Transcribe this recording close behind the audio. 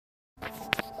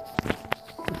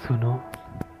सुनो,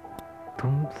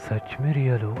 तुम सच में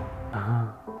रियल हो?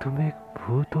 हाँ, तुम एक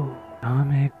भूत हो? हाँ,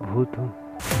 मैं एक भूत हूँ।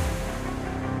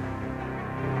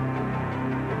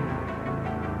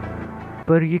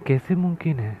 पर ये कैसे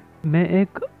मुमकिन है? मैं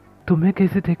एक तुम्हें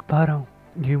कैसे देख पा रहा हूँ?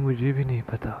 ये मुझे भी नहीं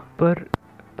पता।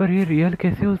 पर ये रियल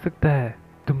कैसे हो सकता है?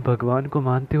 तुम भगवान को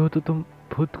मानते हो तो तुम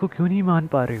भूत को क्यों नहीं मान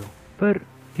पा रहे हो? पर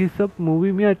ये सब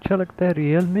मूवी में अच्छा लगता है,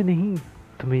 रियल में नहीं।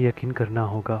 तुम्हें यकीन करना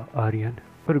होगा आर्यन।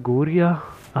 पर गोरिया,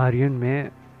 आर्यन,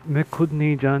 मैं खुद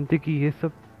नहीं जानती कि ये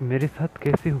सब मेरे साथ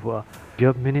कैसे हुआ।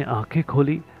 जब मैंने आंखें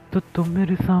खोली तो तुम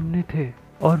मेरे सामने थे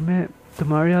और मैं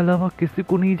तुम्हारे अलावा किसी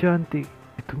को नहीं जानती।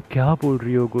 तुम क्या बोल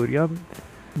रही हो गोरिया?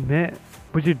 मैं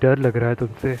मुझे डर लग रहा है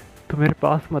तुमसे। तुम मेरे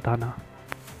पास मत आना।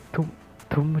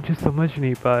 तुम मुझे समझ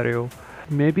नहीं पा रहे हो।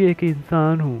 मैं भी एक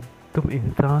इंसान हूँ। तुम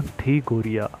इंसान थी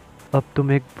गोरिया, अब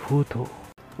तुम एक भूत हो।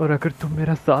 और अगर तुम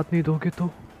मेरा साथ नहीं दोगे तो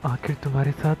आखिर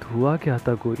तुम्हारे साथ हुआ क्या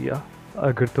था गोरिया?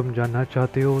 अगर तुम जानना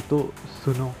चाहते हो तो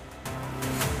सुनो।